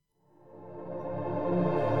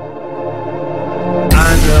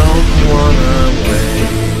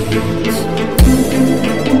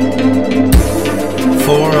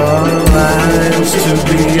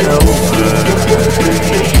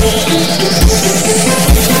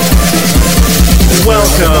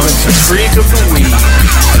to Freak of the Week.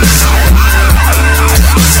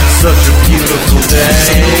 Such a beautiful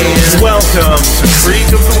day. Welcome to Freak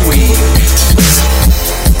of the Week.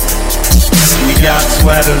 We got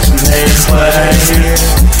sweaters and they play.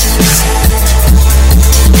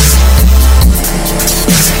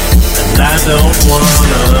 And I don't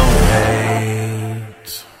wanna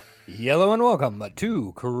wait. Hello and welcome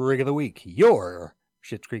to Creek of the Week, your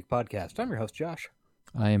Schitt's Creek podcast. I'm your host, Josh.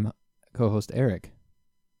 I'm co-host Eric.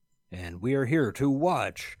 And we are here to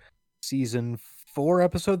watch Season 4,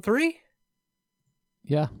 Episode 3?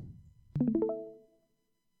 Yeah.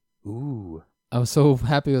 Ooh. I was so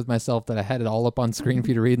happy with myself that I had it all up on screen for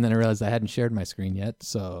you to read, and then I realized I hadn't shared my screen yet,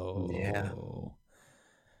 so... Yeah.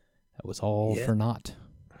 That was all for naught.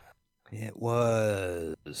 It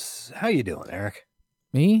was... How you doing, Eric?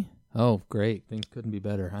 Me? Oh, great. Things couldn't be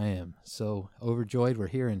better. I am so overjoyed. We're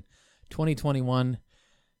here in 2021,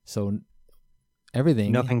 so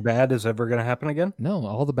everything... Nothing bad is ever going to happen again? No,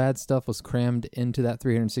 all the bad stuff was crammed into that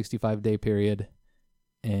 365-day period,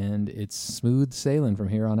 and it's smooth sailing from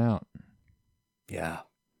here on out. Yeah.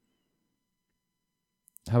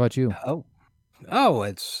 How about you? Oh,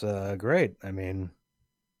 it's great. I mean,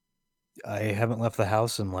 I haven't left the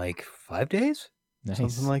house in like 5 days? Nice.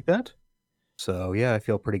 Something like that. So, yeah, I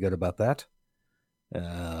feel pretty good about that.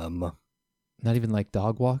 Not even like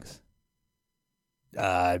dog walks?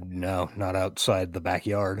 No, not outside the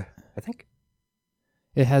backyard, I think.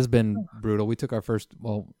 It has been brutal. We took our first,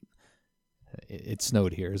 it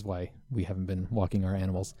snowed here is why we haven't been walking our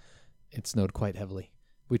animals. It snowed quite heavily.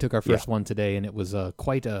 We took our first one today, and it was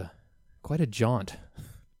quite a jaunt,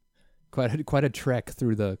 quite a trek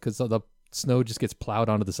through because the snow just gets plowed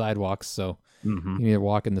onto the sidewalks. So you can either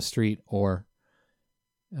walk in the street or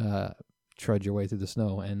trudge your way through the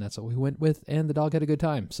snow, and that's what we went with. And the dog had a good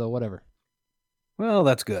time, so whatever. Well,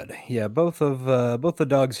 that's good. Yeah, both the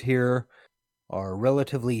dogs here are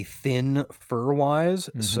relatively thin fur-wise,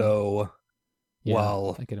 so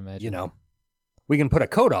while I can imagine, we can put a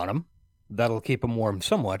coat on them. That'll keep them warm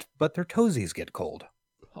somewhat, but their toesies get cold.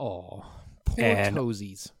 Oh, poor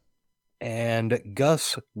toesies. And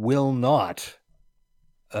Gus will not,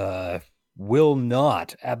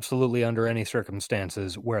 absolutely under any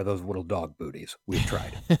circumstances, wear those little dog booties. We've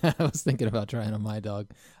tried. I was thinking about trying on my dog.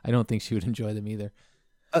 I don't think she would enjoy them either.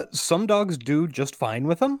 Some dogs do just fine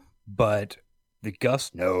with them, but the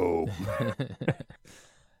Gus, no.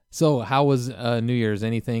 So, how was New Year's?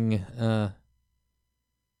 Anything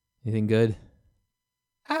good?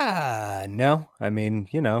 No. I mean,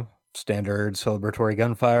 standard celebratory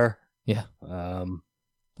gunfire. Yeah. A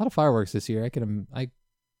lot of fireworks this year. I could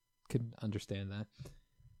understand that.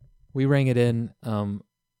 We rang it in on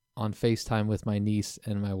FaceTime with my niece,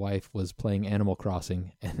 and my wife was playing Animal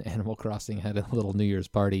Crossing, and Animal Crossing had a little New Year's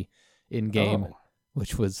party in game,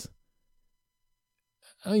 which was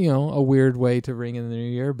a weird way to ring in the new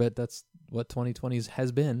year, but that's what 2020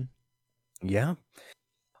 has been. Yeah.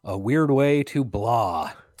 A weird way to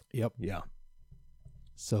blah. Yep. Yeah.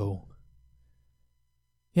 So,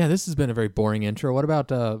 yeah, this has been a very boring intro. What about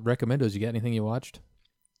recommendos? You got anything you watched?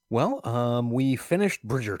 Well, we finished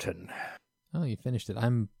Bridgerton. Oh, you finished it.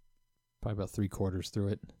 I'm probably about 3/4 through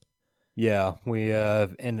it. Yeah, we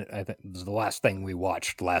and I think this is the last thing we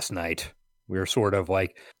watched last night. We were sort of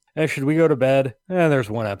like, should we go to bed? There's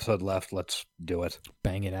one episode left. Let's do it.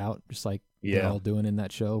 Bang it out, just like they're all doing in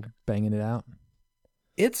that show, banging it out.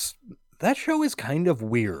 That show is kind of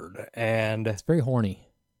weird, and it's very horny.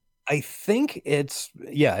 I think it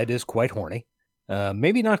is quite horny.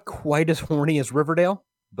 Maybe not quite as horny as Riverdale,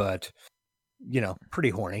 but pretty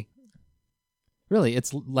horny. Really,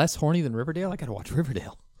 it's less horny than Riverdale? I gotta watch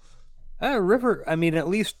Riverdale. I mean, at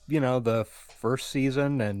least the first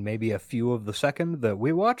season and maybe a few of the second that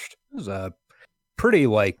we watched is a pretty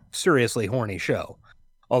seriously horny show.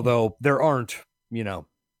 Although there aren't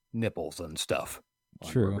nipples and stuff.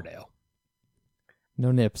 True. Riverdale.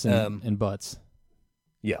 No nips and butts.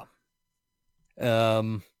 Yeah.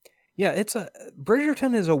 Bridgerton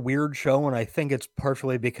is a weird show, and I think it's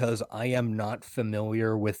partially because I am not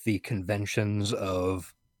familiar with the conventions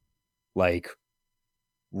of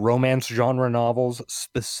romance genre novels,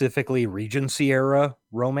 specifically Regency era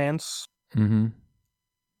romance. Mm-hmm.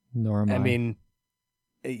 Nor am I. I mean,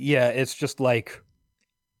 yeah, it's just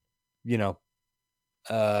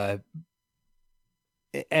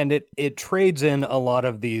and it trades in a lot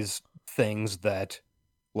of these things that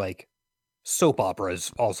soap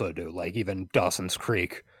operas also do, even Dawson's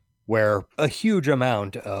Creek, where a huge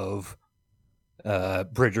amount of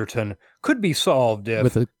Bridgerton could be solved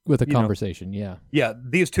if with a conversation. Yeah,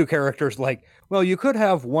 these two characters, you could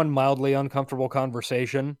have one mildly uncomfortable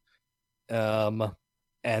conversation,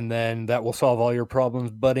 and then that will solve all your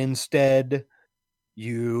problems. But instead,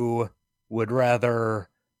 you would rather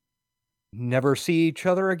never see each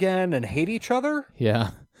other again and hate each other,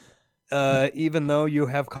 Yeah. even though you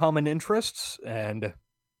have common interests. And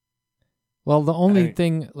Well, the only I-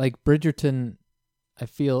 thing, like Bridgerton, I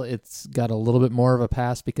feel it's got a little bit more of a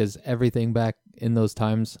pass because everything back in those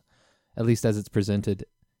times, at least as it's presented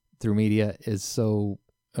through media, is so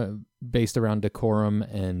based around decorum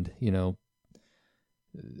and,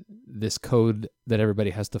 this code that everybody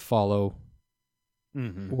has to follow.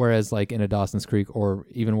 Mhm. Whereas like in a Dawson's Creek, or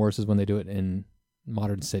even worse is when they do it in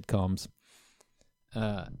modern sitcoms.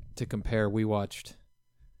 To compare, we watched,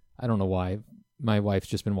 I don't know why, my wife's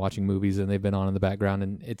just been watching movies and they've been on in the background,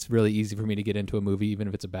 and it's really easy for me to get into a movie even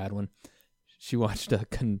if it's a bad one. She watched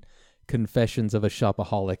Confessions of a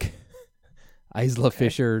Shopaholic, Isla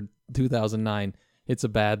Fisher, 2009. It's a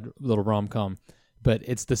bad little rom-com, but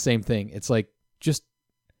it's the same thing. It's like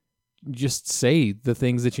just say the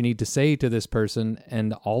things that you need to say to this person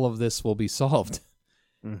and all of this will be solved.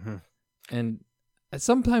 Mhm. And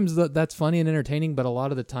sometimes that's funny and entertaining, but a lot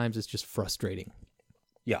of the times it's just frustrating.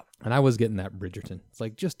 Yeah. And I was getting that Bridgerton. It's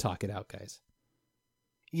like, just talk it out, guys.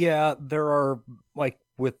 Yeah, there are, like,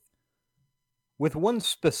 with one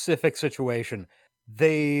specific situation,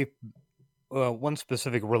 one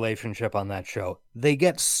specific relationship on that show, they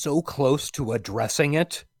get so close to addressing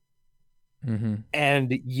it, Mm-hmm.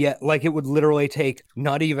 and yet, like, it would literally take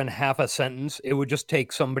not even half a sentence. It would just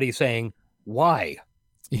take somebody saying, why?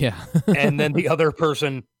 Yeah. And then the other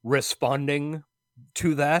person responding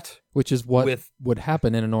to that. Which is what with- would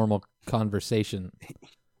happen in a normal conversation.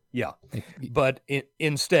 Yeah. Like, But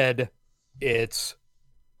instead, it's,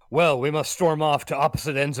 well, we must storm off to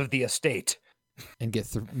opposite ends of the estate. and get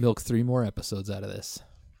milk 3 more episodes out of this.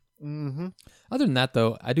 Mm-hmm. Other than that,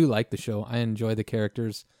 though, I do like the show. I enjoy the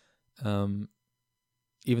characters. Even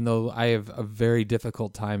though I have a very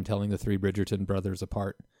difficult time telling the 3 Bridgerton brothers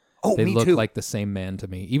apart. Oh, They me look too. like the same man to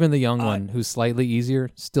me. Even the young one, who's slightly easier,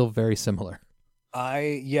 still very similar.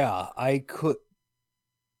 I could,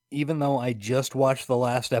 even though I just watched the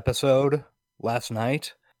last episode last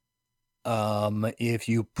night, if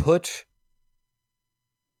you put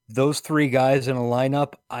those 3 guys in a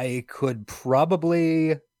lineup, I could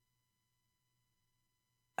probably,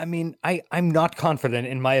 I mean, I'm not confident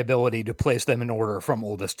in my ability to place them in order from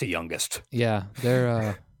oldest to youngest. Yeah,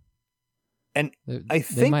 they're And they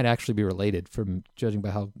think- might actually be related from judging by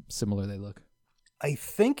how similar they look. I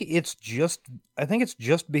think it's just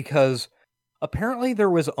because apparently there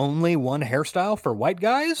was only one hairstyle for white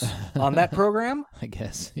guys on that program. I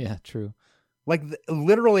guess. Yeah, true. Like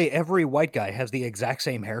literally every white guy has the exact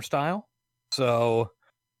same hairstyle. So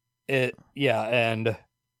those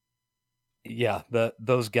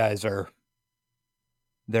guys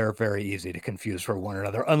they're very easy to confuse for one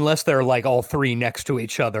another unless they're like all 3 next to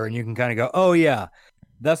each other and you can kind of go, "Oh yeah,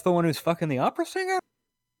 that's the one who's fucking the opera singer?"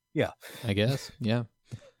 Yeah. I guess. Yeah.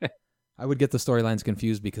 I would get the storylines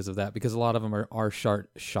confused because of that, because a lot of them are shart.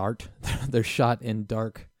 They're shot in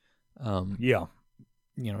dark, Yeah.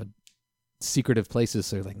 secretive places.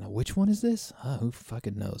 So you're like, no, which one is this? Who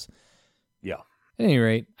fucking knows? Yeah. At any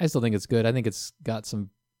rate, I still think it's good. I think it's got some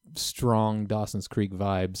strong Dawson's Creek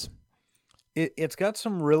vibes. It's got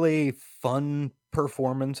some really fun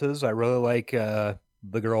performances. I really like the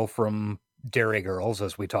girl from Dairy Girls,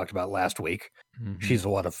 as we talked about last week. Mhm. She's a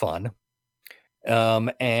lot of fun.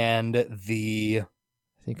 And the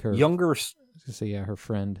I think her younger I was gonna say, yeah, her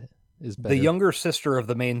friend is better. the younger sister of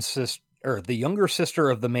the main the younger sister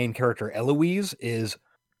of the main character, Eloise, is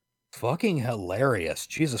fucking hilarious.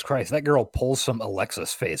 Jesus Christ, that girl pulls some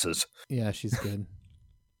Alexis faces. Yeah, she's good.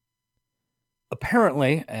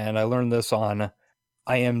 Apparently, and I learned this on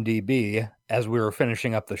IMDb as we were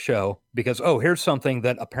finishing up the show, because here's something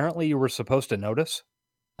that apparently you were supposed to notice,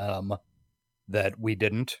 that we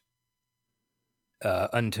didn't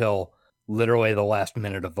until literally the last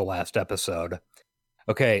minute of the last episode.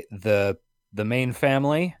 Okay, the main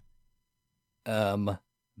family,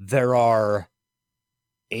 there are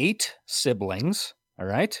 8 siblings, all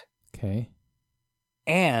right? Okay.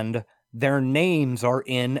 And their names are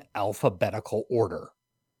in alphabetical order.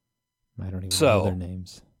 I don't even know So- their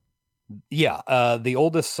names. Yeah, the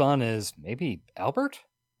oldest son is maybe Albert?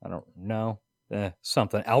 I don't know.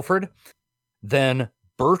 Something. Alfred. Then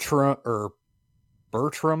Bertram,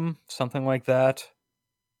 something like that.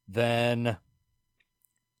 Then, Are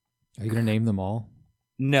you gonna name them all?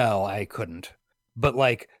 no, I couldn't. But,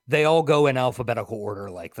 like, they all go in alphabetical order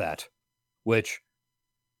like that, which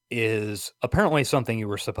is apparently something you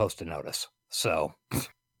were supposed to notice. So,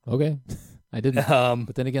 Okay. I didn't. um,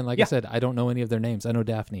 But then again, like I Yeah. said, I don't know any of their names. I know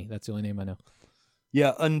Daphne. That's the only name I know.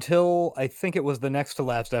 Yeah, until I think it was the next to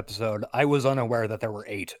last episode, I was unaware that there were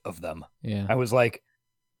 8 of them. Yeah. I was like,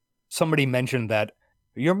 somebody mentioned that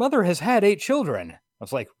your mother has had 8 children. I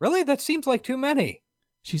was like, really? That seems like too many.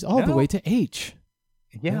 She's all the No. way to H.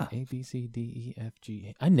 Yeah, A, B, C, D, E, F,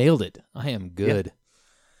 G. I nailed it. I am good.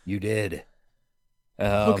 you did.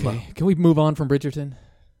 Okay. Can we move on from Bridgerton?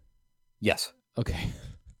 Yes. Okay.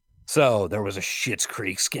 So there was a Schitt's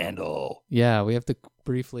Creek scandal. Yeah, we have to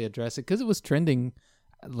briefly address it because it was trending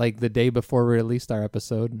like the day before we released our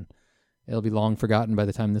episode, and it'll be long forgotten by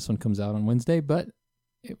the time this one comes out on Wednesday. But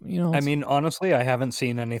I mean, honestly, I haven't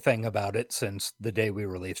seen anything about it since the day we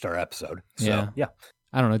released our episode. So, yeah.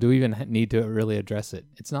 I don't know. Do we even need to really address it?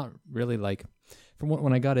 It's not really like, from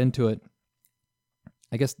when I got into it,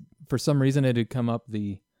 I guess for some reason it had come up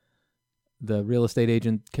the real estate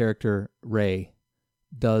agent character Ray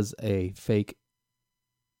does a fake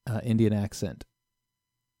Indian accent,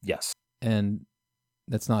 Yes. and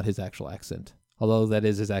that's not his actual accent, although that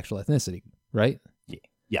is his actual ethnicity, right?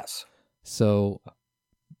 Yes. So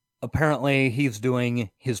apparently he's doing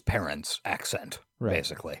his parents' accent, Right.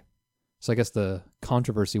 basically. So I guess the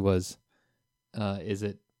controversy was, is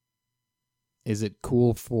it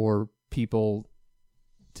cool for people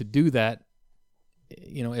to do that,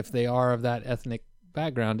 if they are of that ethnic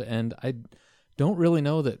background? And I don't really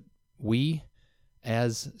know that we,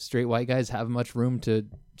 as straight white guys, have much room to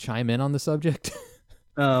chime in on the subject.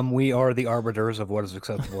 We are the arbiters of what is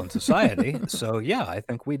acceptable in society. So, yeah, I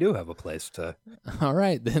think we do have a place to... All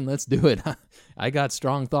right, then let's do it. I got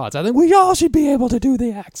strong thoughts. I think we all should be able to do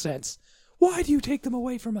the accents. Why do you take them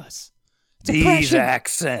away from us? It's These oppression.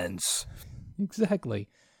 accents. Exactly.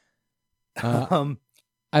 I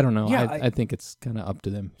I don't know. Yeah, I think it's kind of up to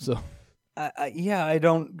them. So I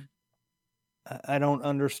don't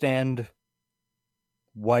understand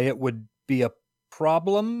why it would be a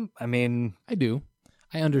problem. I mean, I do.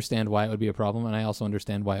 I understand why it would be a problem, and I also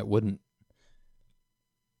understand why it wouldn't.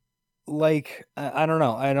 like, I don't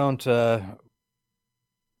know. I don't,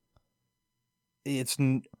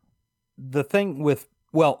 the thing with,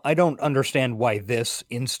 well, I don't understand why this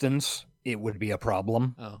instance, it would be a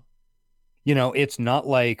problem. Oh. It's not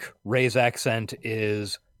like Ray's accent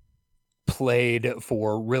is played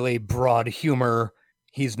for really broad humor.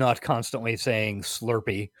 He's not constantly saying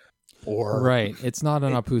Slurpee or... Right. It's not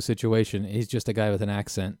an Apu situation. He's just a guy with an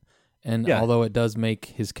accent. And Yeah. although it does make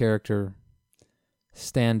his character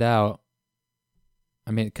stand out,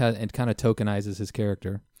 I mean, it kind of tokenizes his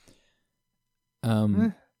character.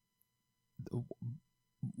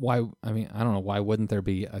 Why? I mean, I don't know. Why wouldn't there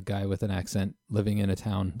be a guy with an accent living in a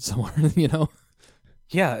town somewhere?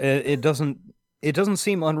 Yeah, it doesn't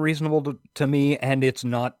seem unreasonable to me, and it's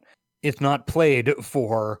not played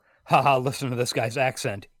for, haha, listen to this guy's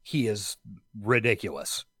accent. He is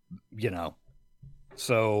ridiculous,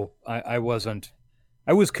 So I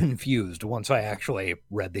was confused once I actually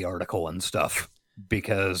read the article and stuff,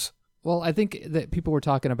 because... Well, I think that people were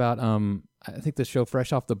talking about, I think the show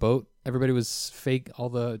Fresh Off the Boat, everybody was fake. All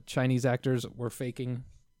the Chinese actors were faking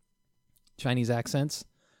Chinese accents.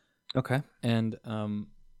 Okay. And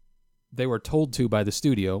they were told to by the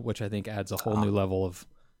studio, which I think adds a whole new level of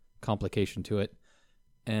complication to it.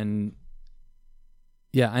 And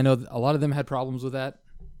yeah, I know a lot of them had problems with that.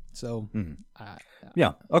 So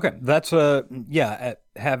yeah, okay. That's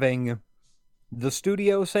having the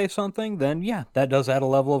studio say something, then yeah, that does add a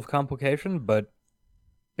level of complication. But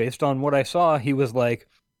based on what I saw, he was like,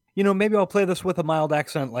 maybe I'll play this with a mild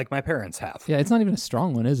accent like my parents have. Yeah, it's not even a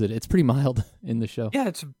strong one, is it? It's pretty mild in the show. Yeah,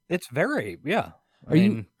 it's very, yeah. Are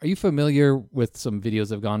you familiar with some videos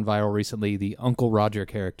that have gone viral recently? The Uncle Roger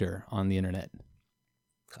character on the internet.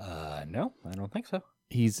 No, I don't think so.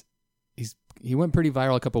 He went pretty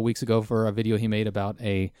viral a couple of weeks ago for a video he made about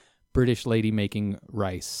a British lady making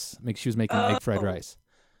rice. She was making egg fried rice.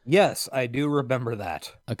 Yes, I do remember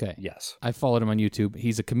that. Okay. Yes. I followed him on YouTube.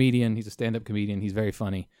 He's a comedian. He's a stand-up comedian. He's very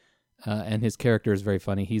funny. And his character is very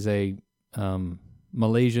funny. He's a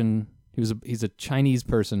Malaysian. He's a Chinese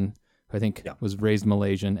person who I think was raised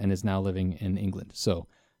Malaysian and is now living in England. So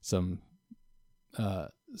some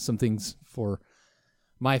things for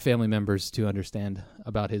my family members to understand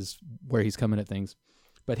about where he's coming at things.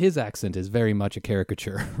 But his accent is very much a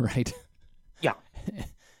caricature, right? Yeah.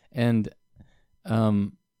 And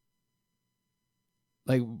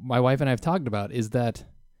like my wife and I have talked about is that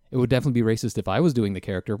it would definitely be racist if I was doing the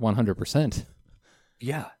character 100%.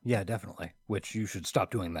 Yeah, definitely. Which you should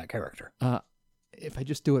stop doing that character. If I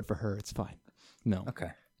just do it for her, it's fine. No.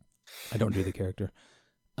 Okay. I don't do the character.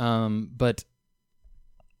 But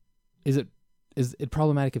is it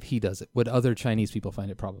problematic if he does it? Would other Chinese people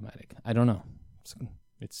find it problematic? I don't know.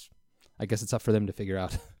 I guess it's up for them to figure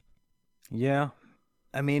out. Yeah.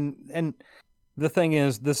 I mean, and the thing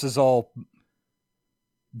is, this is all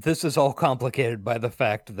complicated by the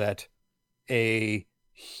fact that a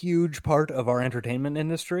huge part of our entertainment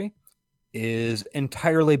industry is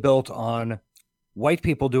entirely built on white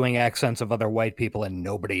people doing accents of other white people and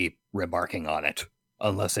nobody remarking on it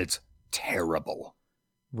unless it's terrible.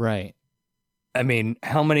 Right. I mean,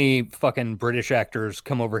 how many fucking British actors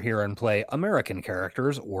come over here and play American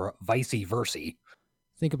characters or vice versa?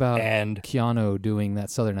 Think about And Keanu doing that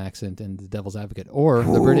Southern accent in The Devil's Advocate, or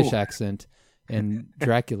the British accent in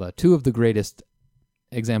Dracula. Two of the greatest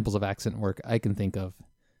examples of accent work I can think of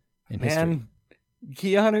in history. man,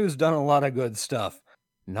 Keanu's done a lot of good stuff.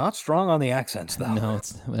 Not strong on the accents, though. No,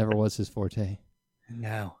 it never was his forte.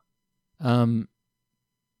 No.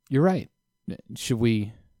 You're right. Should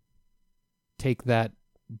we take that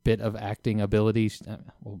bit of acting ability?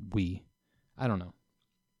 I don't know.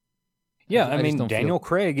 Yeah, I I just mean, don't feel- Daniel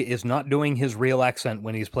Craig is not doing his real accent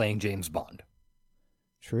when he's playing James Bond.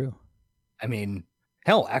 True. I mean,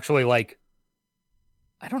 hell, actually, like,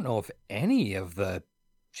 I don't know if any of the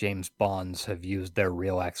James Bonds have used their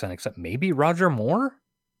real accent except maybe Roger Moore?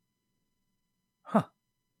 Huh.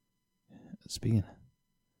 Speaking.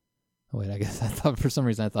 Oh wait, I guess I thought for some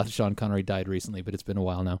reason I thought Sean Connery died recently, but it's been a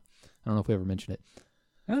while now. I don't know if we ever mentioned it.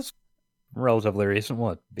 That's relatively recent.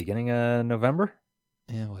 What, beginning of November?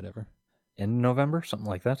 Yeah, whatever. In November? Something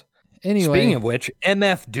like that. Anyway, Speaking of which,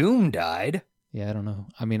 MF Doom died. yeah, I don't know.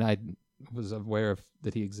 I mean, I was aware of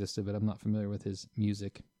that he existed, but I'm not familiar with his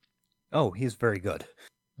music. Oh, he's very good.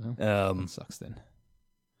 Well, that sucks then.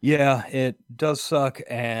 Yeah, it does suck,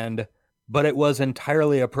 but it was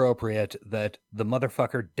entirely appropriate that the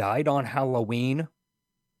motherfucker died on Halloween,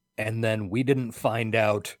 and then we didn't find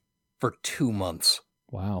out for 2 months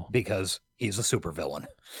Wow, because he's a supervillain.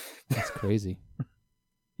 that's crazy.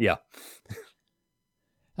 Yeah.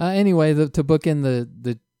 Anyway, to bookend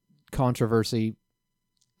the controversy,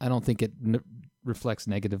 I don't think it reflects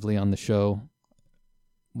negatively on the show,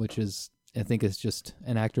 which is, I think it's just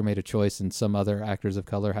an actor made a choice and some other actors of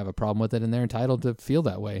color have a problem with it and they're entitled to feel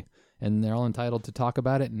that way. And they're all entitled to talk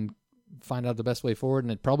about it and find out the best way forward.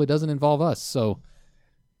 And it probably doesn't involve us. So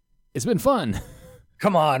it's been fun.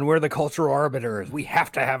 Come on, we're the cultural arbiters. We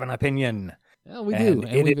have to have an opinion. Yeah, we And do.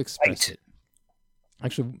 it And we've is expressed right. it.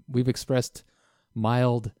 Actually, we've expressed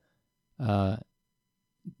mild, what's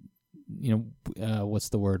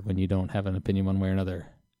the word when you don't have an opinion one way or another?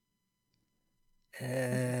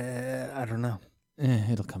 I don't know.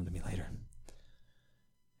 It'll come to me later.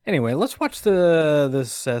 Anyway, let's watch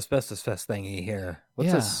this Asbestos Fest thingy here.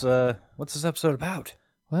 What's Yeah. this episode about?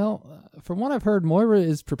 Well, from what I've heard, Moira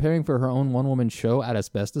is preparing for her own one-woman show at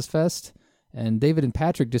Asbestos Fest, and David and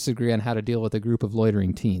Patrick disagree on how to deal with a group of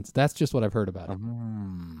loitering teens. That's just what I've heard about it.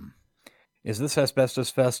 Is this Asbestos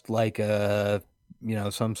Fest like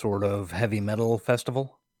some sort of heavy metal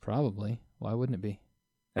festival? Probably. Why wouldn't it be?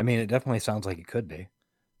 I mean, it definitely sounds like it could be.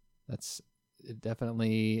 It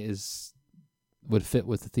definitely would fit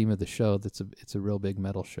with the theme of the show. It's a real big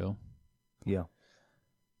metal show. Yeah.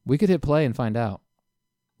 We could hit play and find out.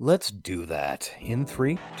 Let's do that. In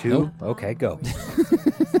 3, 2, Nope. Okay, go.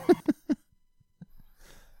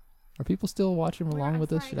 Are people still watching along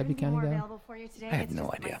with us? Should I be counting down? I have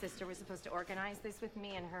no idea. My sister was supposed to organize this with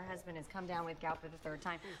me, and her husband has come down with gout for the 3rd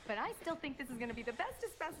time. But I still think this is going to be the best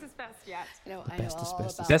Asbestos Fest yet. Best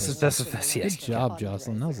Asbestos Best Asbestos Fest, yes. Good job,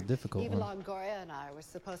 Jocelyn. That was a difficult Eva one. Longoria and I were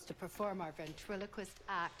supposed to perform our ventriloquist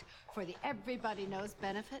act for the Everybody Knows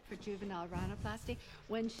benefit for juvenile rhinoplasty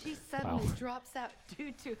when she suddenly drops out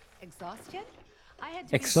due to exhaustion. I had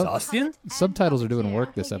to be Exhaustion? pumped and Subtitles are doing pumped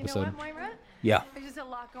work this Hey, you know episode. what, Moira? Yeah. There's just a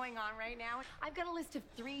lot going on right now. I've got a list of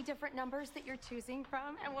 3 different numbers that you're choosing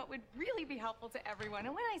from, and what would really be helpful to everyone,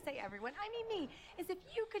 and when I say everyone, I mean me, is if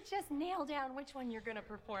you could just nail down which one you're going to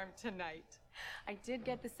perform tonight. I did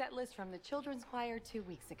get the set list from the children's choir 2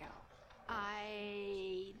 weeks ago.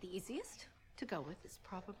 The easiest to go with is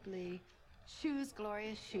probably Shoes,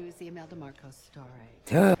 Glorious Shoes, the Imelda Marcos story.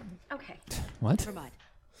 Okay. What? Never mind.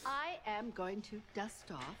 I am going to dust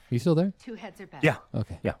off Are you still there? 2 Heads Are Better. Yeah.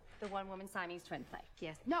 Okay. Yeah. The one-woman Siamese twin play.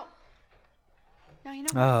 Yes. No. No, you know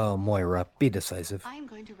what? Oh, Moira, be decisive. I am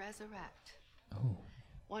going to resurrect Oh.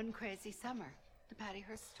 One Crazy Summer, the Patty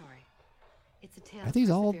Hearst story. It's a tale. Are these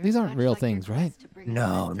all- these aren't real things, right?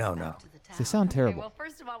 No, no, no. They sound Okay, terrible. well,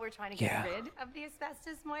 first of all, we're trying to get Yeah. rid of the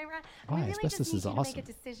asbestos, Moira. And Why? we really Asbestos just need is you to awesome. make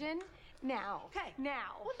a decision now. Okay.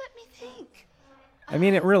 Now. Well, let me think. I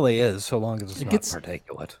mean, it really is, so long as it's It not gets-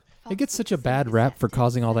 particulate. It gets such a bad rap for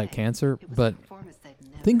causing all that cancer, but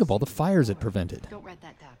think of all the fires it prevented. Don't write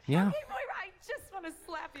that down. Yeah. Hey, Moira, I just want to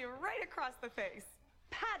slap you right across the face.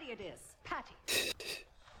 Patty it is. Patty.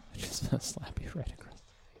 Just gonna slap you right across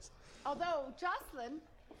the face. Although, Jocelyn,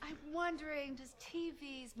 I'm wondering, does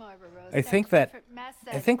TV's Marlboro I think that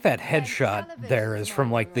headshot there is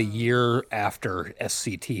from like the year after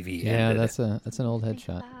SCTV Yeah, ended. that's an old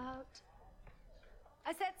headshot.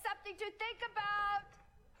 I said something to think about.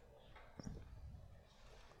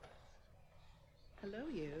 Hello,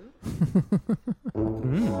 you.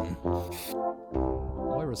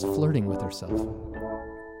 Moira's flirting with herself.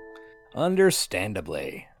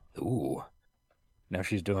 Understandably. Ooh. Now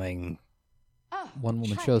she's doing Oh, One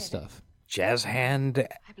woman try show it. stuff. jazz hand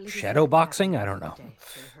I believe shadow boxing? I don't know. To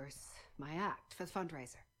rehearse my act for the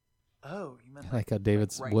fundraiser. Oh, you meant I like how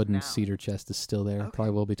David's right wooden now. cedar chest is still there. Okay.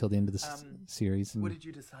 Probably will be till the end of this series. What And did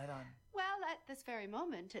you decide on? Well, at this very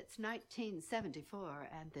moment, it's 1974,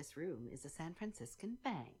 and this room is a San Franciscan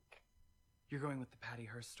bank. You're going with the Patty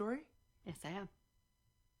Hearst story? Yes, I am.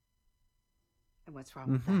 And what's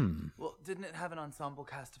wrong with that? Hmm. Well, didn't it have an ensemble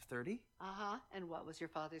cast of 30? Uh-huh. And what was your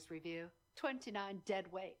father's review? 29 dead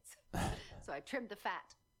weights. So I trimmed the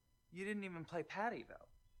fat. You didn't even play Patty, though.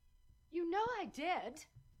 You know I did.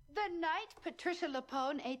 The night Patricia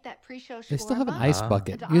Lapone ate that pre-show shawarma. they still have an ice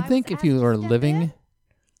bucket. and You'd I think was if you asked were to step living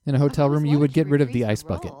in a hotel I've room, always you would wanted to get rid of the reprise ice the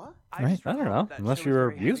bucket. role. I Right. just I don't recall know, that unless show you was were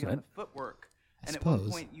very heavy using on it. the footwork. I And at one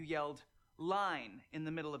suppose. point, you yelled line in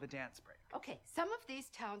the middle of a dance break. Okay, some of these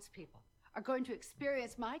townspeople are going to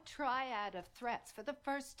experience my triad of threats for the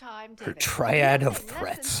first time, David. triad of Nothing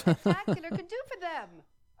less than threats. spectacular could do for them.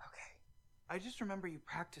 Okay. I just remember you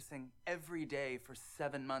practicing every day for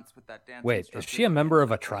 7 months with that dance Wait, is instructor she a at the member end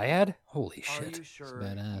of a the show. triad? Holy Are shit. you sure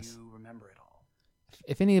badass. you remember it all?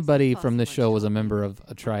 If anybody from this Possible show was a to member of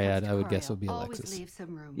a triad, Comes I to would guess it Corio, would be always Alexis. leave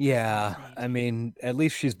some room for Yeah, spontaneity. I mean, at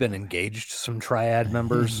least she's been engaged to some triad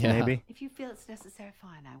members, Yeah. maybe. If you feel it's necessary,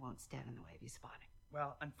 fine. I won't stand in the way of you spotting.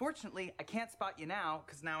 Well, unfortunately, I can't spot you now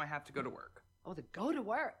because now I have to go to work. Oh, then go to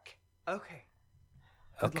work. Okay.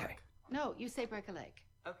 Okay. No, you say break a leg.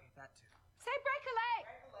 Okay, that too. Say break a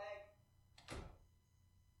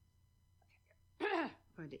leg.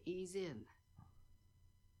 Going to ease in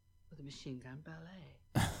with a machine gun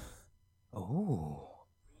ballet. Oh.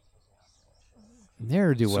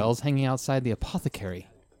 Ne'er-do-wells hanging outside the apothecary.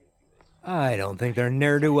 I don't think they're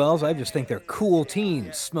ne'er-do-wells. I just think they're cool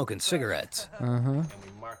teens smoking cigarettes. Uh-huh. And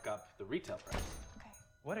we mark up the retail price. Okay.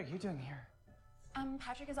 What are you doing here?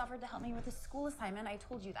 Patrick has offered to help me with a school assignment. I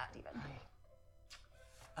told you that, David.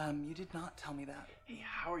 You did not tell me that. Hey,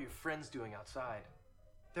 how are your friends doing outside?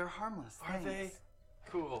 They're harmless. Are they? thanks.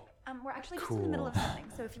 Cool. We're actually just in the middle of something,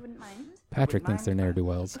 so if you wouldn't mind. Patrick wouldn't thinks they're mind.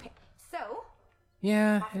 ne'er-do-wells. Okay, so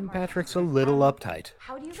Yeah, and Patrick's a little uptight.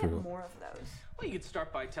 how do you True. get more of those? Well, you could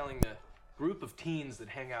start by telling the group of teens that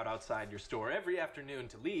hang out outside your store every afternoon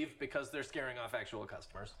to leave because they're scaring off actual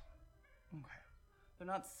customers. Okay. They're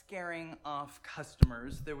not scaring off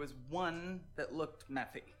customers. There was one that looked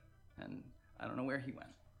methy, and I don't know where he went.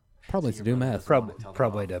 Probably to do meth.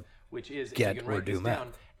 Probably to Which is, get if you can or write do this meth. down,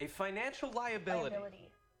 a financial liability.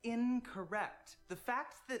 Incorrect. The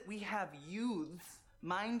fact that we have youths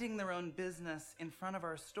minding their own business in front of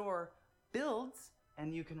our store builds,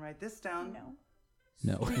 and you can write this down.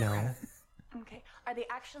 No. No. Okay. Are they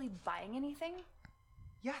actually buying anything?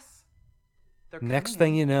 Yes. They're Next coming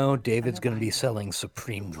thing in, you know, and David's they're going to be buying selling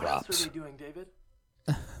Supreme What else are drops. they doing, David?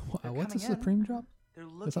 What's a coming in. Supreme drop? They're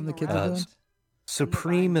looking something the kids are around, doing?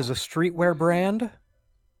 Supreme is a streetwear brand,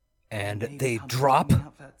 and maybe they pumping drop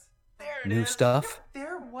outfits. There it new is. stuff.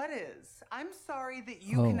 There, what is? I'm sorry that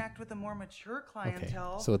you Oh. connect with a more mature Okay.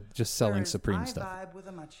 clientele. So it's just selling whereas Supreme I stuff. vibe with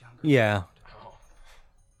a much younger. Yeah. Oh.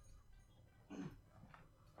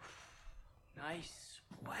 Nice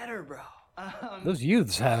sweater, bro. Those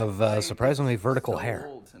youths have surprisingly vertical so hair.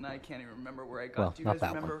 Old, and I can't even remember where I got. Well, Do you not guys that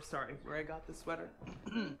one. remember? Sorry, where I got the sweater?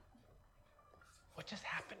 What just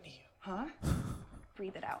happened to you? Huh?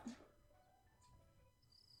 Breathe it out.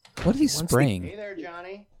 What is he spraying? Hey there,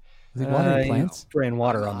 Johnny. Is he watering Uh, plants? Spraying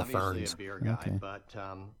water I'm on the obviously ferns. a beer guy, Okay. but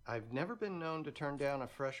I've never been known to turn down a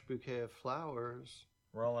fresh bouquet of flowers.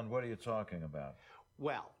 Roland, what are you talking about?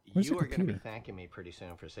 Well, Where's you the are going to be computer? thanking me pretty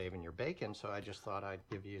soon for saving your bacon, so I just thought I'd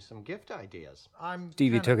give you some gift ideas. I'm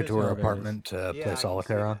Stevie kinda took it to busy. her apartment to Yeah, I play can see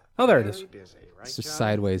solitaire on. that. Oh, there it is. Very busy, right, It's just Johnny?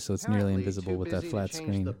 sideways, so it's nearly Apparently invisible too with that busy to flat change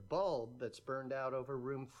screen. the bulb that's burned out over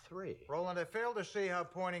room 3. Roland, I fail to see how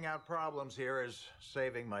pointing out problems here is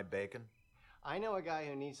saving my bacon. I know a guy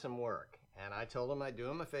who needs some work, and I told him I'd do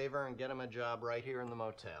him a favor and get him a job right here in the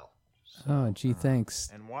motel. Oh, gee, thanks.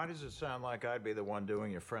 And why does it sound like I'd be the one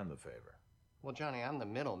doing your friend the favor? Well, Johnny, I'm the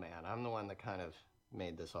middleman. I'm the one that kind of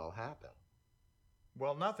made this all happen.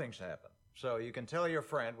 Well, nothing's happened. So you can tell your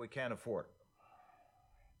friend we can't afford it.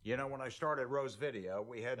 You know, when I started Rose Video,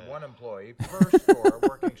 we had one employee per store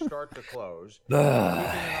working start to close. Keeping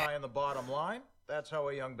an eye on the bottom line, that's how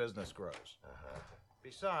a young business grows.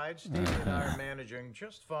 Besides, Stevie and I are managing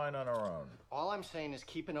just fine on our own. All I'm saying is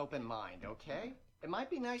keep an open mind, okay? It might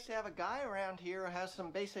be nice to have a guy around here who has some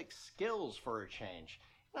basic skills for a change.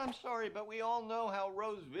 And I'm sorry, but we all know how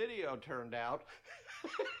Rose Video turned out.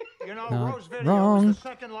 You know, Not Rose Video wrong. is the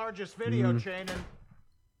second largest video chain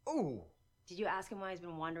in... Ooh. Did you ask him why he's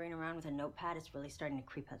been wandering around with a notepad? It's really starting to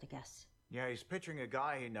creep out the guests. Yeah, he's pitching a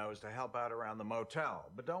guy he knows to help out around the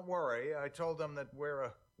motel. But don't worry, I told him that we're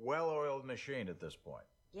a well-oiled machine at this point.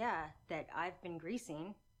 Yeah, that I've been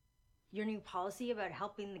greasing. Your new policy about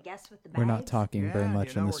helping the guests with the bags? We're not talking very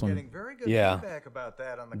much in this we're one. getting very good Yeah. feedback about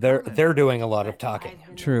that on the They're comments. doing a lot of talking.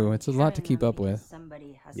 True, it's a lot to keep up with.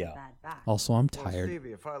 Somebody has Yeah. a bad back. Also, I'm Well, tired.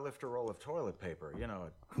 Stevie, if I lift a roll of toilet paper, you know,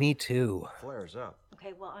 it Me too. flares up.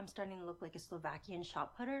 Okay, well, I'm starting to look like a Slovakian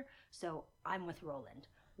shot putter, so I'm with Roland.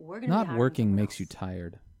 We're gonna be Not hiring working someone makes else. you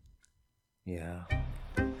tired. Yeah.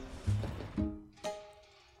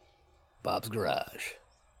 Bob's Garage.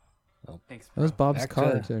 Thanks, That was bro. Bob's Back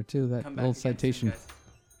car to- there too. That Come back little again soon, citation. guys.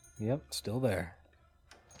 Yep, still there.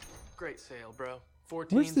 Great sale, bro.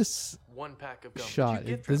 14. Where's this One pack of gum. shot?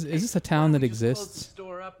 Gift Is wrap. this a town that Why don't we just close the exists?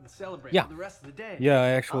 store up and celebrate Yeah. for the rest of the day. Yeah, I I'll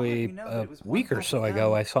let actually, you know that a it was week one or pack so of ago,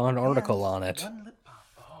 gum I saw an and article on it one lip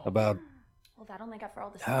balm. about, Well, that'll make up for all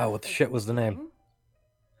the oh, stuff what the those shit was kids the are name?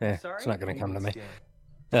 doing. It's not going to come to me.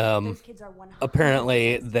 Those kids are 100%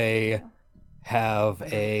 Apparently, they you. have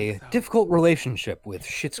a difficult relationship with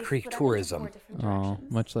Schitt's They Creek split up into tourism. 4 different Oh,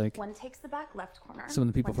 directions. much like One takes the back left corner. some of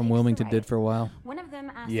the people one from takes the Wilmington right. did for a while. One of them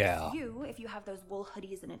asks Yeah. you if you have those wool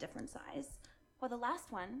hoodies in a different size. Well, the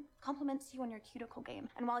last one compliments you on your cuticle game.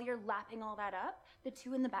 And while you're lapping all that up, the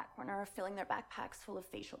two in the back corner are filling their backpacks full of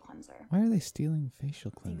facial cleanser. Why are they stealing facial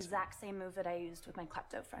The cleanser? exact same move that I used with my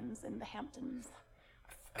klepto friends in the Hamptons.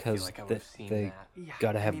 Because like I would've seen they that. Yeah,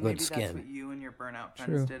 gotta I have mean, good maybe That's skin. what you and your burnout friends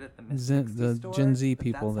True. did at the Zen- Miss the Pixie store, Gen Z but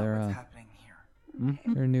people, that's not they're, what's happening here.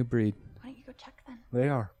 They're a new breed. Why don't you go check then? They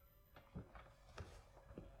are.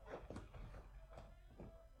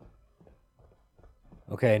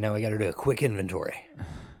 Okay, now we got to do a quick inventory.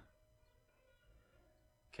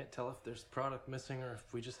 Can't tell if there's product missing or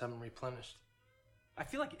if we just haven't replenished. I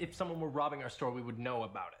feel like if someone were robbing our store, we would know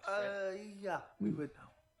about it. Right? Yeah, we would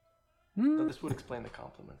know. So this would explain the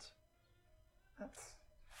compliments. That's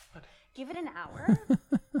Give it an hour.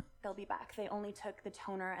 They'll be back. They only took the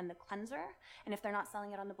toner and the cleanser. And if they're not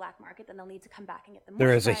selling it on the black market, then they'll need to come back and get the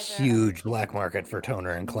There is a moisturizer and huge the black market for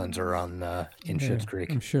toner and cleanser on in Schitt's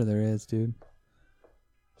Creek. I'm sure there is, dude.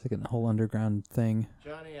 It's like a whole underground thing.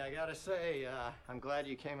 Johnny, I gotta say, I'm glad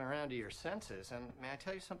you came around to your senses. And may I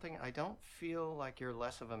tell you something? I don't feel like you're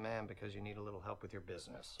less of a man because you need a little help with your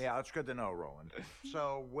business. Yeah, that's good to know, Roland.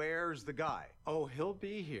 So, where's the guy? Oh, he'll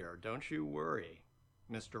be here. Don't you worry,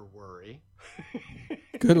 Mr. Worry.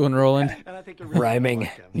 Good one, Roland. And I think you're really gonna Rhyming. like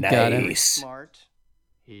him. You got it. He's Nice. smart.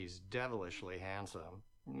 He's devilishly handsome.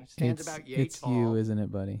 He stands about yay It's tall. you, isn't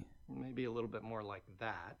it, buddy? Maybe a little bit more like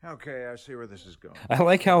that. Okay, I see where this is going. I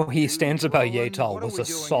like how he stands about yay Roland, tall what are with we a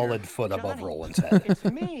doing solid here? foot above Johnny, Roland's head. It's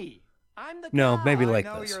me. I'm the No, guy. maybe like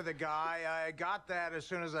I know this. you're the guy. I got that as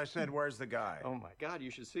soon as I said, where's the guy? Oh my God,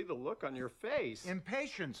 you should see the look on your face.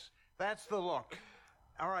 Impatience. That's the look.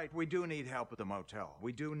 All right, we do need help at the motel.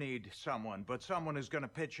 We do need someone, but someone who's going to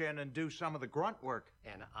pitch in and do some of the grunt work.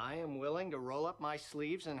 And I am willing to roll up my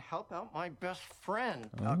sleeves and help out my best friend.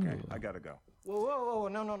 Okay, I got to go. Whoa,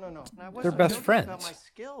 no. Now, I wasn't They're best joking friends. About my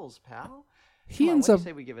skills, pal. He Come on, ends what do up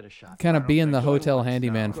you say we give it a shot? kind I of don't being think the so. hotel Going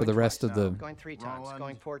handyman twice for the now. rest of the Going 3 times, Roland.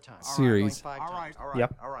 going 4 times. Series. Going 5 All right, times. all right,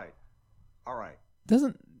 Yep. all right. All right,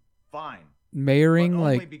 doesn't fine. mayoring But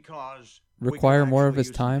only like because we require could more of actually his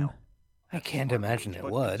use some time? help. I can't imagine it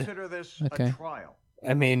But would. consider this Okay. a trial.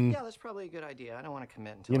 I mean, Yeah, that's probably a good idea. I don't want to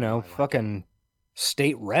commit until you I know, I like it. fucking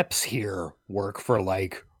state reps here work for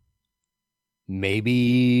like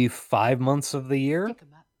maybe 5 months of the year. Stick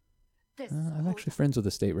 'em up. This I'm whole actually friends with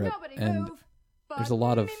the state rep, Nobody and move. there's but a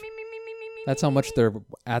lot of. me. That's how much they're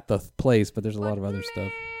at the place, but there's a lot of other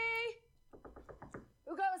stuff.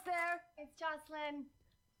 Who goes there? It's Jocelyn.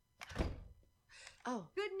 Oh,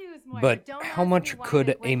 good news, Moira. But Don't how ask much me why could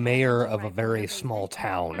they a went mayor financial of a right very now, small but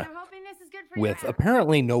town I'm hoping this is good for with you.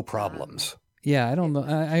 apparently no problems? Yeah, I don't know.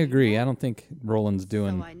 I agree. I don't think Roland's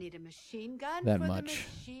doing. So I need a machine gun that for much.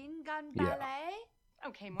 the machine gun Yeah. ballet.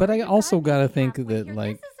 Okay, Moira, But I you also got gotta me think halfway that here.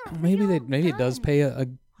 like This is a maybe real it does gun. pay a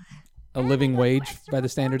And living I got wage extra by the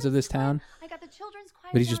standards of this performance town. I got the children's choir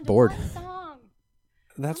But he's down just to bored. one song.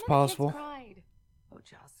 That's Some of the kids possible. cried. Oh,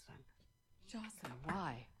 Jocelyn. Jocelyn,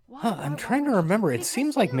 why? Why? Huh, why, I'm why trying to would you- remember. It Because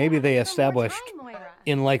seems you like don't maybe have they to spend more established time, Moira.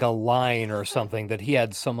 in like a line or something that he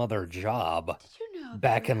had some other job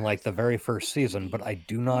back in like the very first season, but I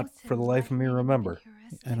do not for the life of me remember.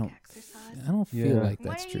 I don't feel like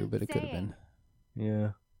that's true, but it could have been. Yeah.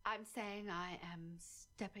 I'm saying I am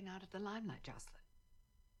stepping out of the limelight, Jocelyn.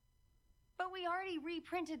 But we already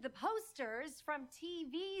reprinted the posters from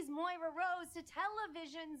TV's Moira Rose to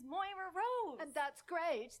television's Moira Rose. And that's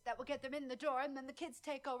great. That will get them in the door, and then the kids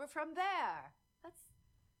take over from there. That's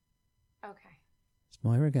okay. Has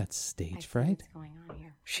Moira got stage fright? What's going on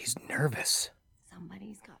here? She's nervous.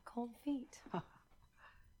 Somebody's got cold feet.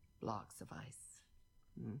 Blocks of ice.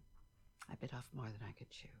 I bit off more than I could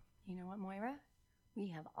chew. You know what, Moira? We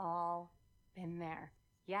have all been there.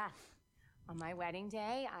 Yeah. On my wedding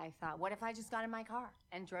day, I thought, what if I just got in my car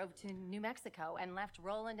and drove to New Mexico and left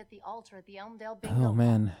Roland at the altar at the Elmdale Bingo? Oh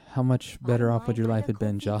man, how much better off would your life have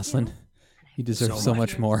been, Jocelyn? You deserve so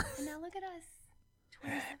much more. And now look at us.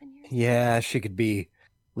 27 years. Yeah, she could be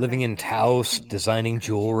living in Taos, designing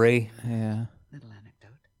jewelry. Yeah. Little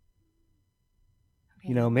anecdote.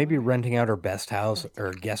 You know, maybe renting out her guest house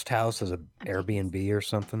as an Airbnb or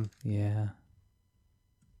something. Yeah.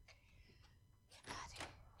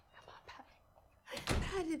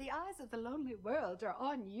 Patty, the eyes of the lonely world are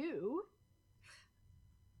on you.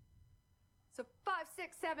 So 5,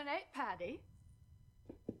 6, 7, 8, Patty.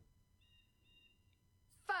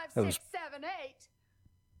 5, That 6, was- 7, 8.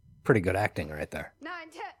 Pretty good acting right there. 9,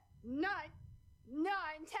 10, 9, 9,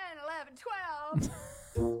 10, 11,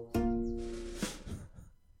 12.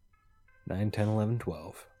 9, 10, 11,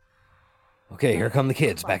 12. Okay, here come the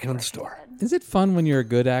kids back into the store. Is it fun when you're a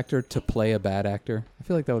good actor to play a bad actor? I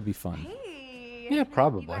feel like that would be fun. Hey, Yeah,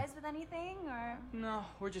 probably. You guys with anything or? No,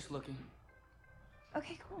 we're just looking.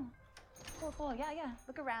 Okay, cool. Cool. Yeah.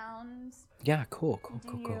 Look around. Yeah, cool.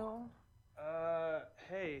 Do you?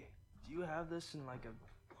 Hey, do you have this in like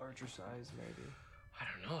a larger size, maybe? I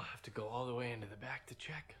don't know. I'll have to go all the way into the back to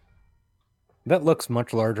check. That looks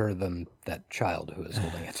much larger than that child who is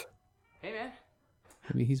holding it. Hey, man.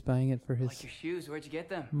 Maybe he's buying it for I his like your shoes. Where'd you get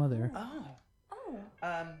them? mother. Oh.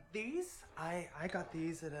 These? I got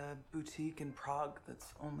these at a boutique in Prague that's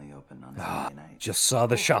only open on Sunday night. Just saw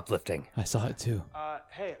the shoplifting. I saw it too.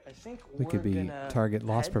 Hey, I think We could be gonna target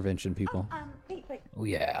loss head- prevention people. Wait. Oh,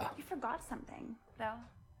 yeah. You forgot something, though.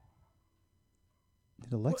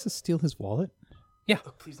 Did Alexa steal his wallet? Yeah.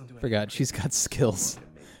 Look, please don't do it. Forgot, she's got skills.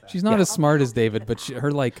 She's not as smart as David, but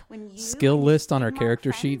her like When you skill list on her and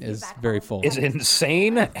character friends sheet be is back very home, full. Is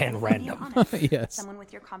insane and random. Yes. Someone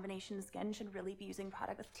with your combination skin should really be using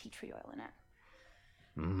product with tea tree oil in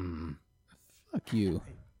it. Fuck you.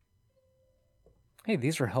 Hey,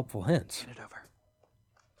 these are helpful hints. Hand it over.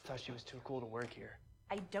 Thought she was too cool to work here.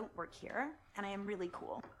 I don't work here, and I am really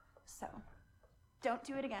cool. So, don't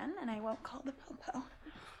do it again, and I won't call the popo.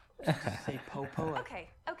 Say popo. Okay.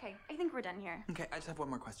 I think we're done here. Okay, I just have one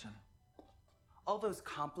more question. All those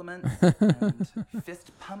compliments and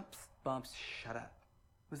fist bumps, shut up.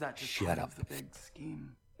 Was that just Shut part up. of the big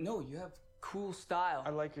scheme? No, you have cool style. I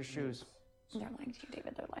like your shoes. They're lying to you,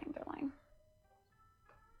 David. They're lying.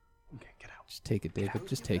 Okay, get out. Just take it, David.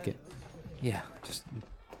 Just take it. Yeah, just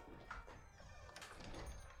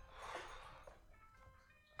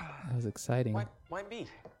That was exciting. Why me?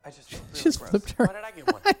 I just feel Just gross. flipped her. Why did I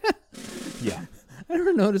get one? yeah. I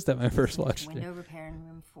never noticed that when I first watched it. Window repair in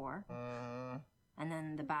room 4. And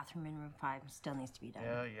then the bathroom in room 5 still needs to be done.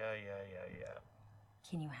 Yeah.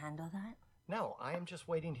 Can you handle that? No, I am just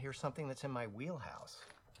waiting to hear something that's in my wheelhouse.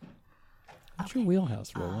 What's your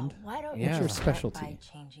wheelhouse, Roland? Why don't Yeah. you What's your start specialty? by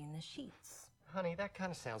changing the sheets? Honey, that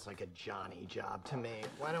kind of sounds like a Johnny job to me.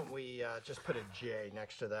 Why don't we just put a J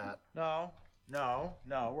next to that? No,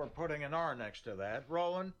 we're putting an R next to that.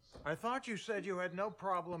 Roland, I thought you said you had no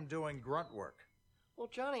problem doing grunt work. Well,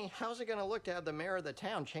 Johnny, how's it going to look to have the mayor of the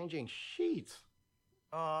town changing sheets?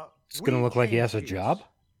 It's gonna look like he has a job?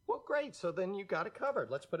 Well, great. So then you got it covered.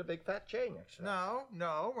 Let's put a big fat J next to that.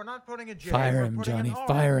 No, we're not putting a J. Fire we're him, putting an Johnny. R.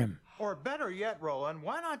 Fire him. Or better yet, Roland,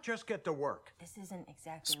 why not just get to work? This isn't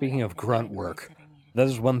exactly. Speaking of grunt work, that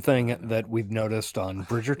is one thing that we've noticed on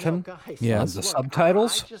Bridgerton. Guys, Yeah. On the look,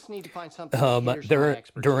 subtitles, I just need to find something that caters to my there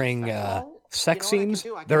expertise. during That's all. sex You know what I can scenes,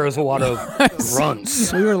 do? I can there do is a lot of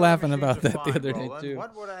grunts. We were laughing Machine about is that the fine, other day Roland. too.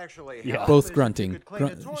 What would actually Yeah. help Both is if you grunting. could clean a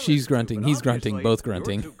Grunt- toilet she's seat, grunting, but he's grunting, obviously, both you're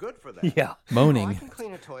grunting. too good for that. Yeah, Oh, I Moaning. can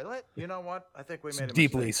clean a toilet. You know what? I think we made a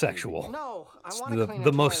deeply mistake. sexual. No, I It's want to the- clean a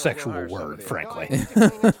the most toilet. sexual Hire word, somebody. frankly. No, I need to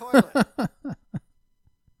clean a toilet.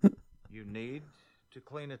 You need to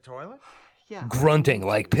clean a toilet? Yeah. Grunting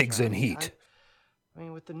like pigs in heat. I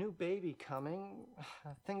mean, with the new baby coming,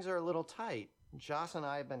 things are a little tight. Joss and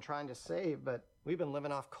I have been trying to save, but we've been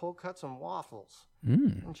living off cold cuts and waffles.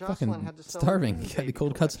 Fucking starving. You got the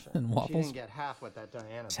cold cuts and She waffles. didn't get half what that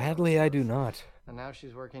Diana. Sadly, I do not. And now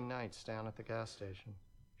she's working nights down at the gas station.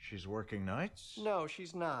 She's working nights? No,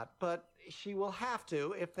 she's not. But she will have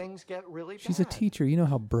to if things get really bad. She's a teacher. You know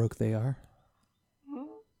how broke they are.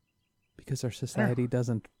 Because our society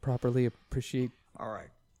doesn't properly appreciate. All right.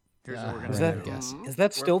 Here's what we're Is going that to do. is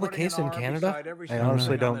that still the case in Canada? I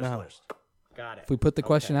honestly don't know. Got it. If we put the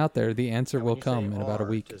question out there, the answer will come in about a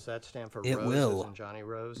week. Does that stand for It Rose will. as in Johnny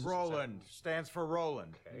Rose? Roland stands for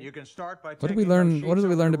Roland. You can start by What did taking we those learn? sheets What did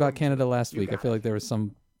we of learn the about room. Canada last You week? I got feel like there was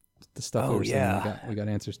some the stuff we Oh, were saying. yeah. We got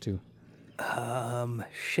answers to.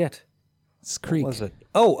 Shit. It's Creek. What was it?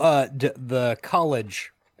 Oh, the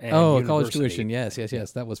college. And college university. tuition.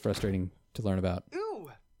 Yes. That was frustrating to learn about. Ooh,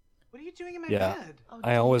 what are you doing in my Yeah. bed?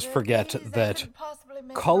 I always forget that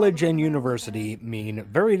college and university mean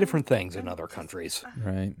very different things in other countries.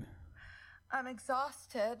 Right. I'm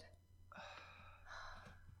exhausted.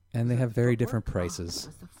 And they have very different prices. It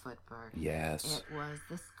was the footwork. Yes. It was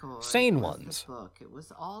the score. Sane it was ones. The book. It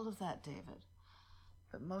was all of that, David.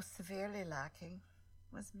 But most severely lacking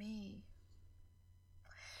was me.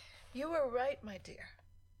 You were right, my dear.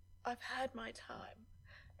 I've had my time,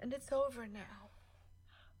 and it's over now.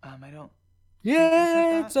 I don't.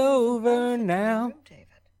 Yeah, it's over now. David.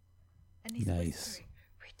 And he's Nice. whispering,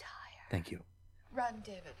 retire. Thank you. Run,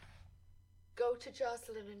 David. Go to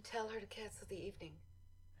Jocelyn and tell her to cancel the evening.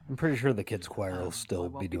 I'm pretty sure the kids' choir will still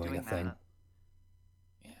won't be be doing a doing thing. that.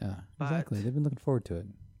 Yeah, But- exactly. They've been looking forward to it.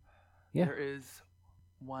 Yeah. There is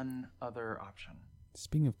one other option.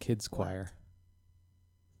 Speaking of kids' choir,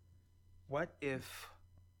 What if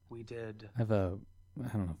we did I don't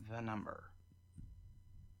know, the number?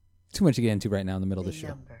 too much to get into right now in the middle of the The show.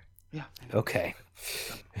 number. Yeah. Okay.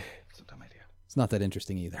 It's a dumb idea. It's not that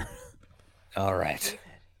interesting either. All right.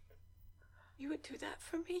 You would do that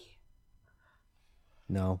for me?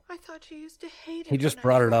 No. I thought you used to hate it. He just when I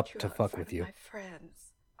brought it brought up you to out in fuck front with of you. My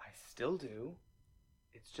friends. I still do.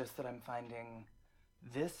 It's just that I'm finding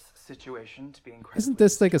this situation to be incredibly. Isn't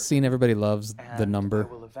this like a scene everybody loves? The and number. I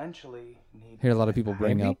will eventually need. Hear a lot of people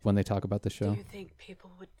bring Maybe? up when they talk about the show. Do you think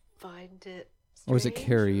people would find it Or is it strange?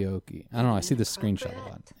 karaoke? I don't know. I see this screenshot a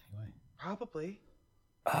lot. Anyway. Probably.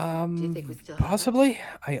 Do you think we still have Possibly.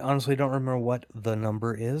 I honestly don't remember what the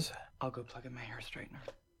number is. I'll go plug in my hair straightener.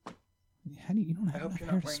 How do you don't I have hope enough you're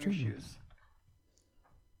hair not to wearing your straighten? shoes.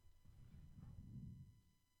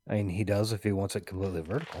 I mean, he does if he wants it completely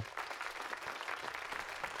vertical.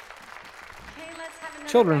 Okay, let's have another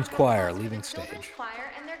Children's round of choir applause for leaving the children's stage.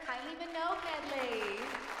 choir and their Kylie Minogue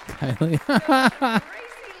medley. Kylie.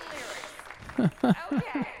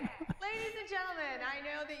 Okay, ladies and gentlemen, I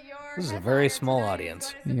know that your This is a very small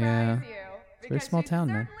audience. Yeah. It's a very small town,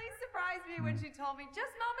 man. certainly surprised me when she told me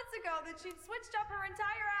just moments ago that she'd switched up her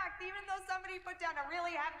entire act, even though somebody put down a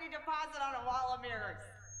really hefty deposit on a wall of mirrors.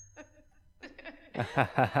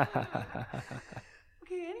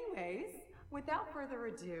 Okay, anyways, without further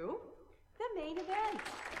ado, the main event.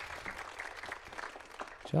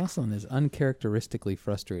 Jocelyn is uncharacteristically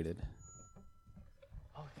frustrated.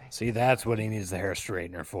 See, that's what he needs the hair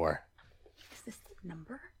straightener for. Is this the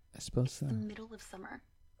number? I suppose so. The middle of summer.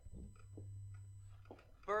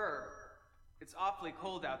 Burr, it's awfully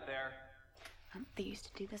cold out there. They used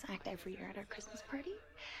to do this act every year at our Christmas party,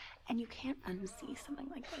 and you can't unsee something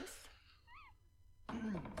like this.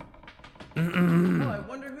 Well, I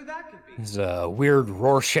wonder who that could be. He's a weird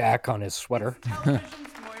Rorschach on his sweater.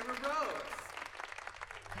 Television's Moira Rose.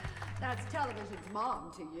 That's television's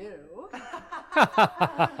mom to you. You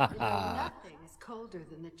know, nothing is colder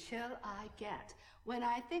than the chill I get when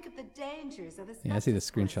I think of the dangers of Yeah, I see the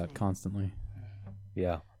asbestos screenshot poisoning. constantly.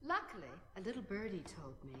 Yeah. Luckily, a little birdie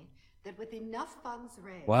told me that with enough funds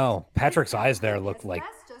raised, Wow, Patrick's eyes there look like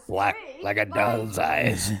black, like a doll's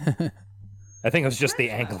eyes. I think it was just the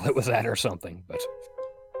angle it was at or something, but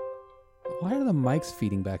Why are the mics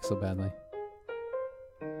feeding back so badly?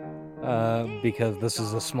 because this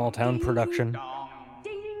is a small town production. on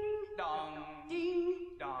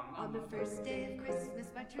the first day of Christmas,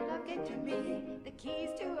 my true love gave to me the keys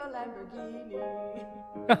to a Lamborghini.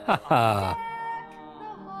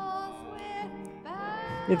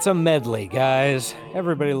 It's a medley, guys.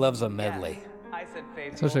 Everybody loves a medley. I said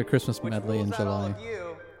faithful. Especially a Christmas which medley in rules out all July. of you.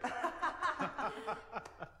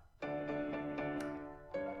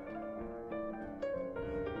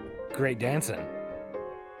 Great dancing.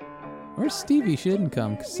 Where's Stevie? She didn't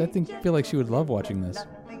come because I feel like she would love watching this.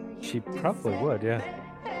 She probably would, yeah.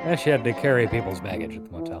 Yeah, she had to carry people's baggage at the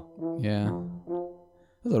motel. Yeah.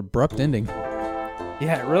 That was an abrupt ending.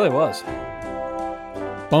 Yeah, it really was.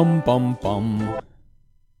 Bum, bum, bum.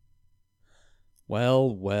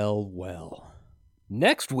 Well.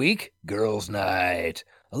 Next week, girls' night.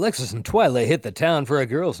 Alexis and Twilight hit the town for a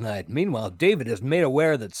girls' night. Meanwhile, David is made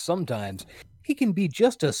aware that sometimes he can be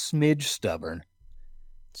just a smidge stubborn.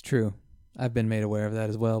 It's true. I've been made aware of that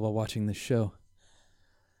as well while watching this show.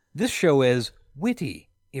 This show is witty,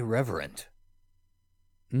 irreverent.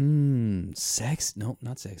 Sex? Nope,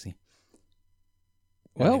 not sexy.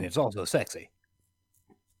 Well, I mean, it's also sexy.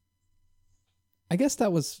 I guess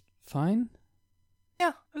that was fine. Yeah,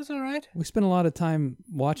 it was all right. We spent a lot of time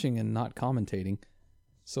watching and not commentating.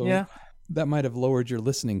 So yeah, that might have lowered your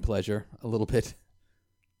listening pleasure a little bit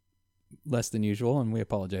less than usual, and we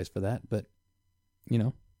apologize for that. But, you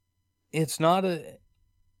know. It's not a...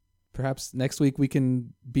 Perhaps next week we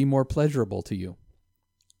can be more pleasurable to you.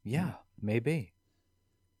 Yeah, maybe.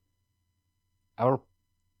 Our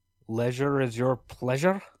leisure is your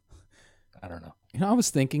pleasure? I don't know. You know, I was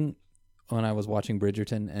thinking when I was watching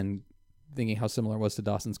Bridgerton and thinking how similar it was to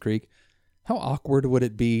Dawson's Creek, how awkward would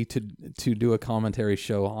it be to do a commentary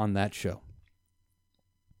show on that show?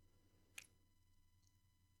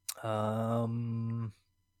 I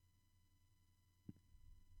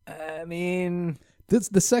mean...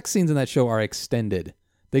 The sex scenes in that show are extended.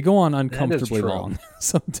 They go on uncomfortably long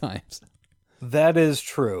sometimes. That is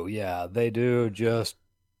true, yeah. They do just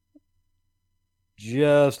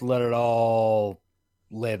let it all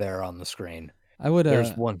lay there on the screen.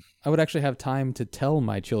 There's one. I would actually have time to tell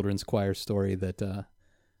my children's choir story that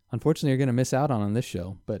unfortunately you're going to miss out on this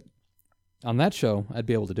show. But on that show, I'd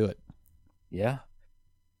be able to do it. Yeah.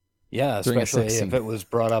 Yeah, especially if it was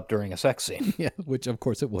brought up during a sex scene. Yeah, which of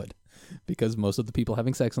course it would. Because most of the people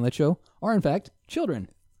having sex on that show are, in fact, children.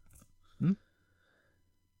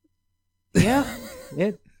 Yeah.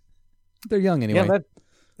 They're young anyway. Yeah,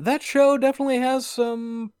 that show definitely has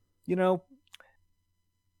some,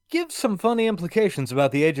 gives some funny implications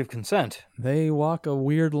about the age of consent. They walk a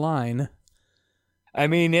weird line. I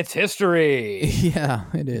mean, it's history. Yeah,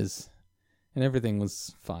 it is. And everything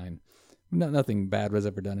was fine. Nothing bad was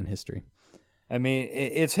ever done in history. I mean,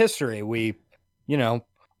 it's history. We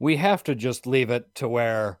have to just leave it to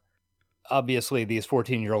where, obviously, these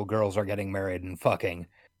 14-year-old girls are getting married and fucking.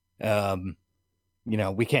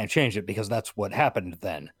 We can't change it because that's what happened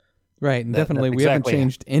then. Right, and definitely we haven't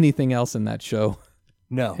changed anything else in that show.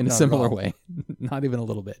 No, in a similar way. Not even a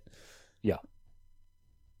little bit. Yeah.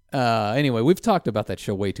 Anyway, we've talked about that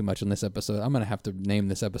show way too much in this episode. I'm going to have to name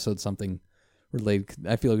this episode something related.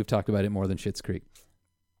 I feel like we've talked about it more than Schitt's Creek.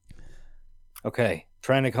 Okay,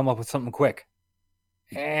 trying to come up with something quick.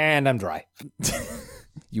 And I'm dry.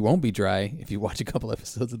 You won't be dry if you watch a couple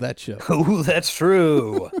episodes of that show. Oh, that's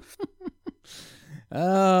true.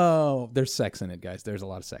 Oh, there's sex in it, guys. There's a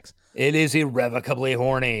lot of sex. It is irrevocably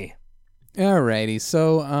horny. Alrighty,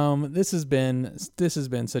 so this has been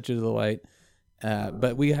such a delight,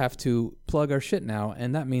 but we have to plug our shit now,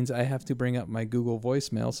 and that means I have to bring up my Google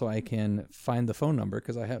voicemail so I can find the phone number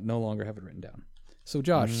because I no longer have it written down. So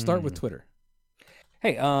Josh, start with Twitter.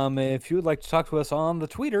 Hey, if you would like to talk to us on the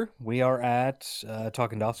Twitter, we are at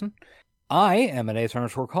Talkin' Dawson. I am at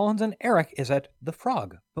Ace_Collins, and Eric is at The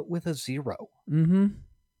Frog, but with a 0. Mm-hmm.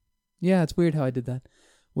 Yeah, it's weird how I did that.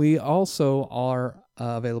 We also are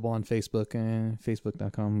available on Facebook,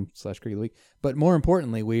 facebook.com/CreekOfTheWeek. But more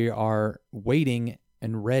importantly, we are waiting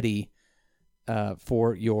and ready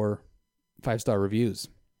for your 5-star reviews.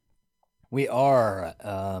 We are.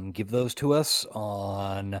 Give those to us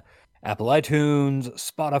on Apple iTunes,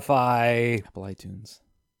 Spotify. Apple iTunes.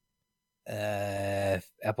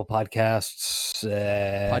 Apple Podcasts.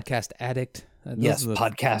 Podcast Addict. Yes,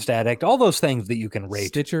 Podcast Addict. All those things that you can rate.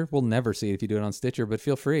 Stitcher. We'll never see it if you do it on Stitcher, but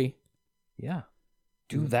feel free. Yeah.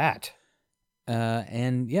 Do that.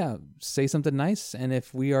 And yeah, say something nice. And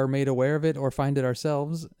if we are made aware of it or find it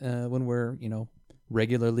ourselves when we're,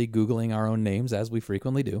 regularly Googling our own names, as we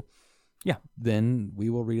frequently do, yeah, then we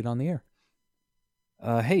will read it on the air.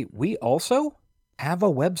 Hey, we also have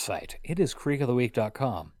a website. It is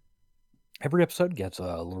creekoftheweek.com. Every episode gets a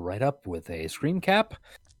little write-up with a screen cap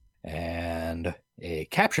and a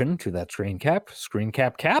caption to that screen cap. Screen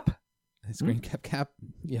cap. Screen cap.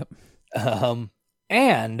 Yep.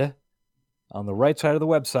 And on the right side of the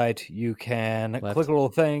website, you can click a little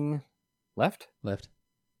thing. Left?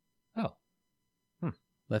 Oh.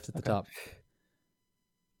 Left at the top.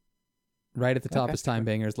 Right at the top is Time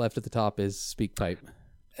Bangers. Left at the top is Speak Pipe.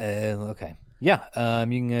 Okay. Yeah.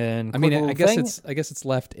 You can. I mean, I guess it's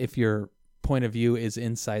left if your point of view is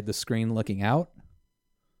inside the screen looking out.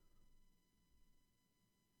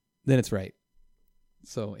 Then it's right.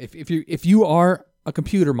 So if you are a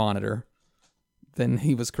computer monitor, then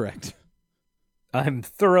he was correct. I'm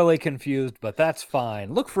thoroughly confused, but that's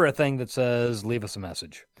fine. Look for a thing that says, leave us a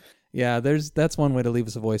message. Yeah, that's one way to leave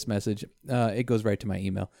us a voice message. It goes right to my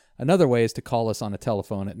email. Another way is to call us on a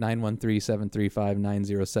telephone at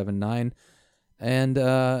 913-735-9079. And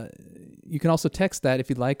you can also text that if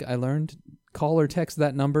you'd like. I learned, call or text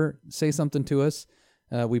that number, say something to us.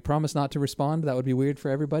 We promise not to respond. That would be weird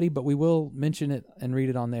for everybody, but we will mention it and read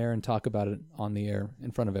it on the air and talk about it on the air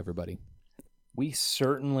in front of everybody. We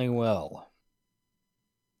certainly will.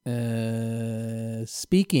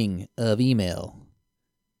 Speaking of email,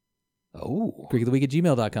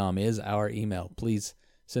 creekoftheweek@gmail.com is our email. Please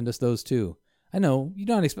send us those too. I know I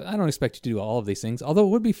don't expect you to do all of these things, although it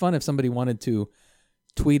would be fun if somebody wanted to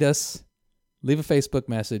tweet us, leave a Facebook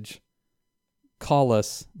message, call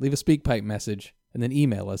us, leave a SpeakPipe message, and then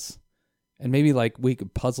email us. And maybe like we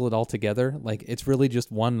could puzzle it all together. Like it's really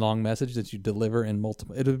just one long message that you deliver in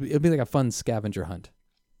multiple. It'd be like a fun scavenger hunt.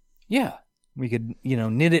 Yeah. We could,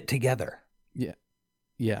 knit it together. Yeah.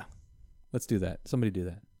 Yeah. Let's do that. Somebody do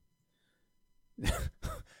that.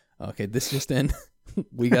 Okay, this just in.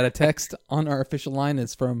 We got a text on our official line.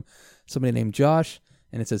 It's from somebody named Josh,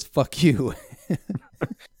 and it says, fuck you.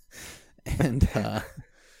 And that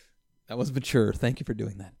was mature. Thank you for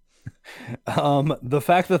doing that. The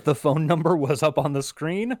fact that the phone number was up on the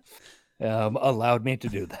screen allowed me to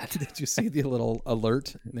do that. Did you see the little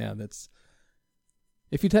alert? Yeah, that's...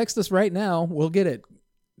 If you text us right now, we'll get it.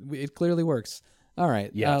 It clearly works. All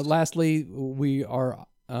right. Yes. Lastly, we are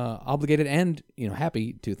obligated and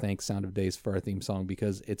happy to thank Sound of Days for our theme song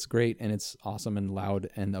because it's great and it's awesome and loud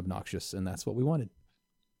and obnoxious, and that's what we wanted.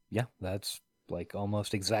 Yeah, that's like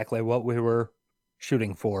almost exactly what we were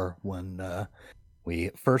shooting for when we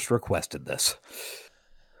first requested this.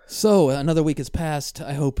 So another week has passed.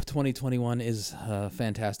 I hope 2021 is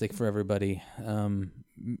fantastic for everybody.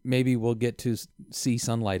 Maybe we'll get to see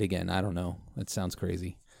sunlight again. I don't know. That sounds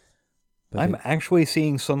crazy. But I'm actually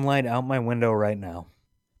seeing sunlight out my window right now.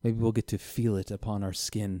 Maybe we'll get to feel it upon our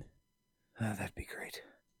skin. That'd be great.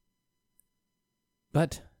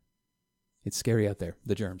 But it's scary out there,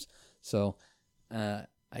 the germs. So I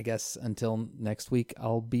guess until next week,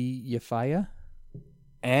 I'll be Yafaya.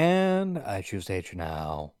 And I choose to hate you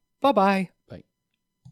now. Bye-bye.